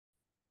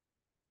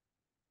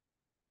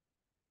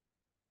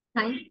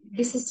Hi,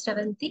 this is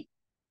Sravanthi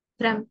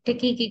from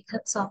Techie Geek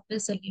Hub Software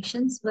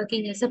Solutions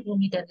working as a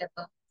Boomi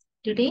developer.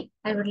 Today,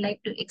 I would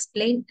like to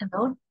explain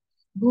about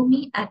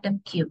Boomi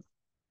Atom Queue.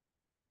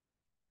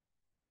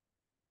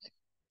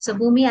 So,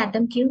 Boomi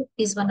Atom Queue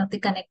is one of the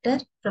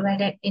connector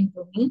provided in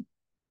Boomi.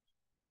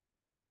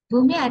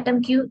 Boomi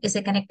Atom Queue is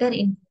a connector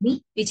in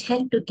Boomi which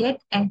help to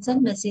get and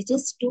send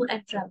messages to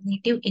and from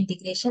native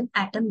integration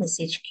Atom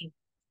message queue.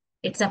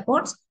 It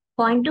supports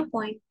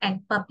point-to-point and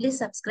publish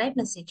subscribe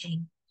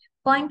messaging.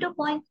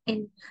 Point-to-point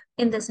in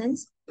the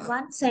sense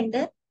one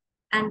sender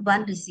and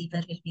one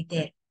receiver will be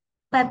there.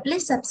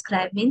 Publish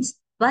subscribe means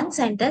one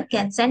sender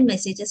can send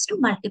messages to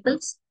multiple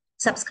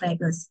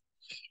subscribers.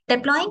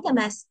 Deploying a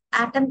mass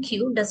Atom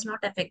queue does not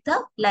affect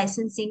the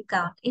licensing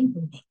count in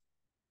Boomi.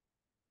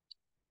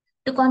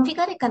 To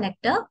configure a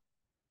connector,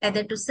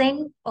 either to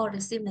send or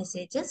receive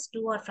messages to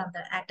or from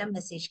the Atom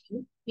message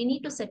queue, we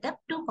need to set up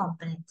two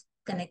components,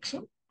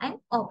 connection and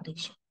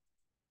operation.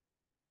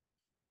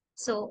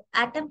 So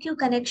atom queue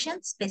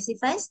connection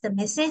specifies the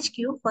message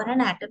queue for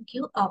an atom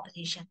queue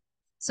operation.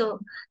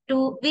 So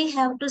we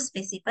have to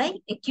specify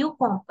a queue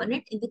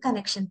component in the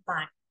connection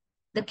part.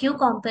 The queue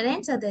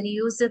components are the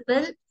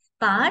reusable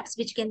parts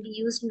which can be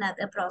used in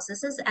other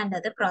processes and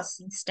other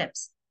processing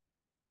steps.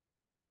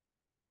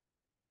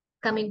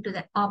 Coming to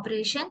the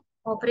operation,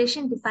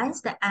 operation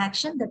defines the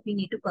action that we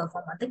need to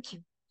perform on the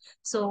queue.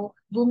 So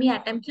Boomi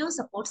Atom Queue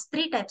supports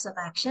three types of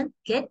action: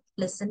 get,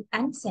 listen,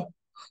 and send.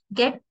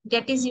 Get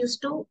is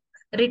used to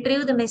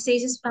retrieve the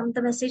messages from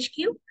the message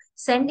queue.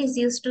 Send is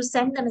used to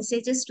send the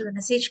messages to the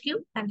message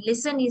queue. And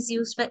listen is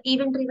used for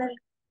event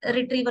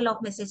retrieval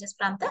of messages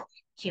from the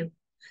queue.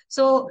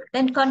 So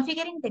when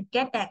configuring the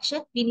get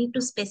action, we need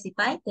to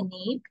specify the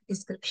name,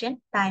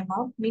 description,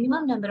 timeout,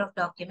 minimum number of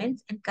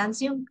documents, and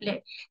consume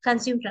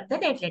from the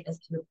dead letter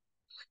queue.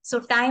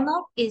 So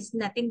timeout is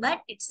nothing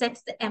but it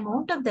sets the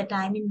amount of the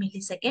time in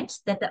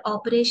milliseconds that the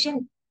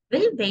operation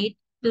will wait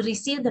to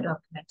receive the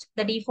document.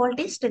 The default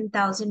is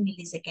 10,000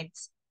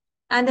 milliseconds.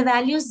 And the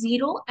values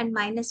 0 and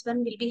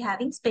 -1 will be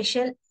having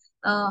special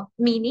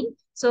meaning.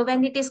 So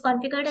when it is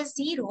configured as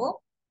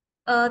 0,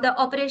 the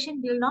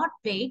operation will not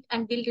wait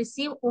and will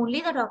receive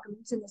only the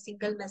documents in a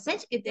single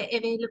message if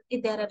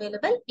they are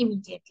available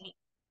immediately.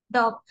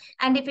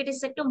 And if it is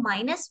set to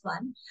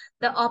 -1,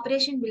 the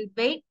operation will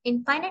wait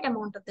infinite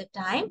amount of the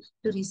time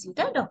to receive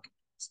the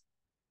documents.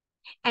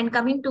 And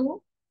coming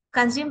to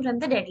consume from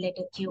the dead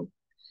letter queue.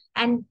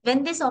 And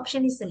when this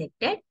option is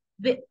selected,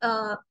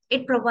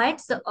 it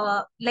provides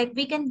like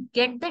we can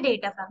get the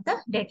data from the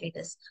dead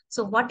letters.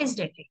 So what is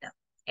dead letter?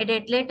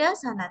 Dead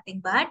letters are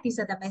nothing but these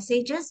are the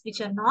messages which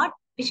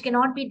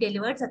cannot be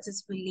delivered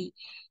successfully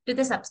to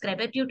the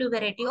subscriber due to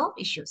variety of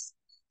issues.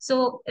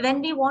 So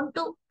when we want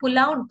to pull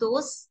out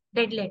those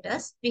dead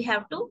letters, we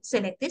have to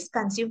select this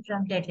consume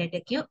from dead letter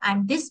queue,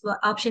 and this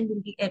option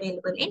will be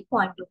available in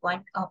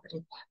point-to-point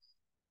operation,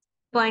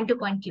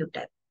 point-to-point queue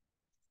type.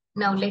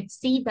 Now let's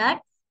see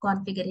that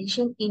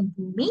configuration in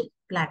Boomi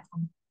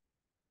platform.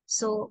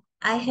 So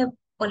I have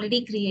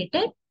already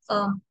created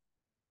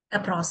a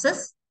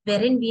process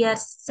wherein we are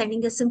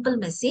sending a simple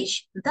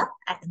message to the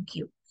Atom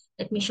queue.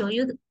 Let me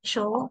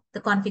show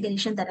the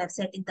configuration that I've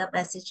set in the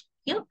message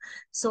queue.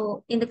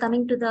 So in the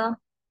coming to the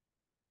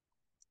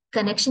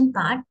connection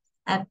part,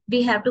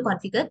 we have to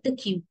configure the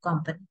queue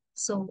component.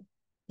 So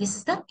this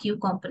is the queue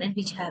component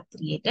which I have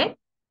created.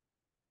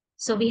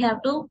 So we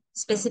have to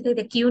specify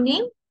the queue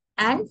name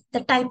and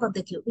the type of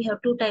the queue. We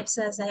have two types,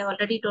 as I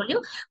already told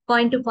you,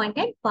 point-to-point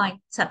and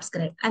point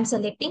subscribe. I'm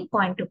selecting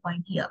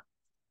point-to-point here.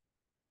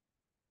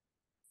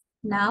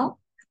 Now,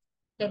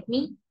 let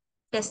me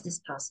test this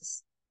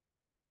process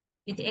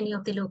with any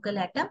of the local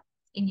atom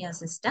in your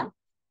system.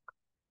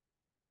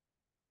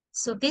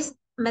 So this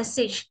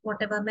message,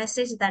 whatever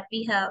message that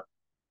we have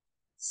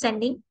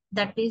sending,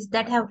 that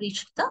have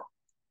reached the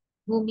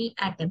Boomi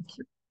atom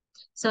queue.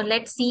 So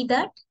let's see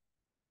that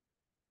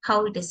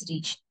how it is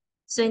reached.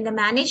 So in the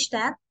manage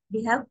tab,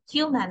 we have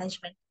queue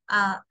management.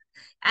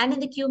 And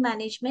in the queue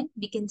management,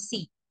 we can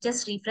see,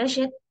 just refresh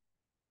it.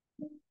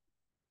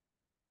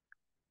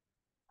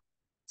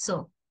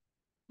 So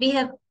we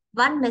have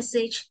one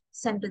message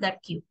sent to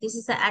that queue. This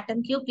is the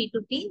atom queue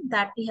P2P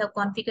that we have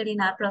configured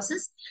in our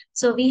process.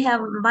 So we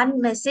have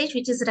one message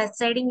which is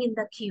residing in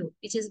the queue,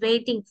 which is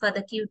waiting for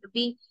the queue to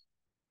be.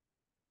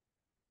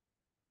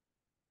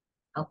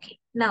 Okay.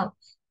 Now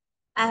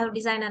I have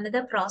designed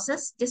another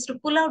process just to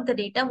pull out the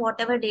data,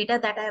 whatever data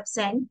that I have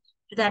sent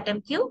to the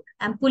atom queue.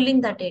 I'm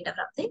pulling the data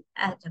from the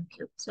atom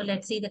queue. So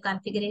let's see the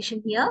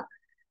configuration here.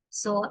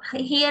 So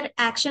here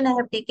action I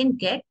have taken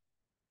get,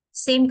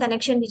 same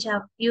connection which I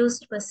have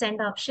used for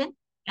send option,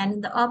 and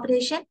in the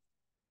operation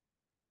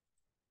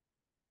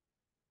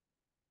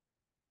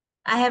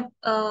I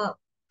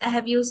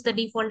have used the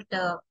default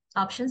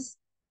options.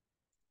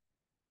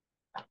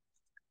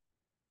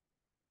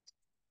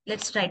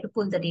 Let's try to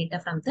pull the data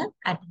from the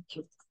atom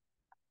queue.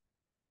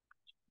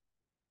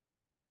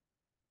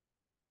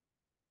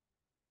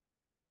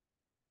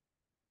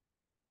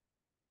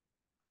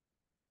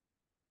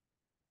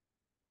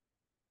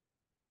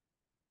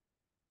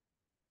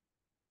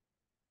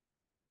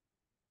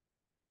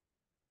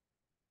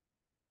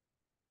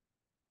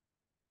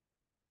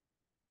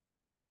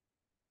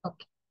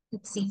 Okay,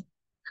 let's see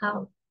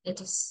how it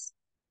is.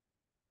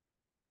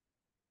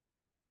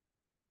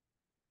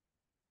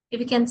 If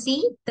you can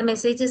see, the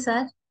messages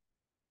are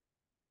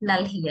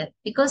null here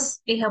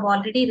because we have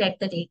already read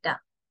the data.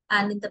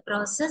 And in the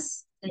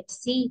process,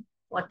 let's see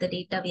what the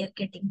data we are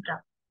getting from.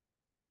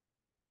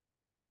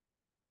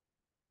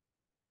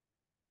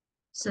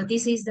 So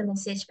this is the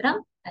message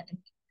from Atom.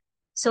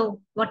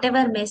 So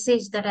whatever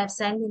message that I've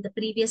sent in the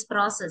previous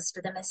process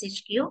to the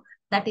message queue,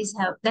 that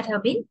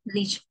have been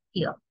reached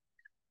here.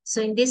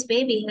 So in this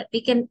way,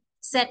 we can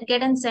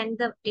get and send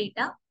the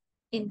data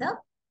in the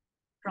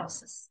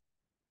process.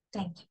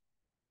 Thank you.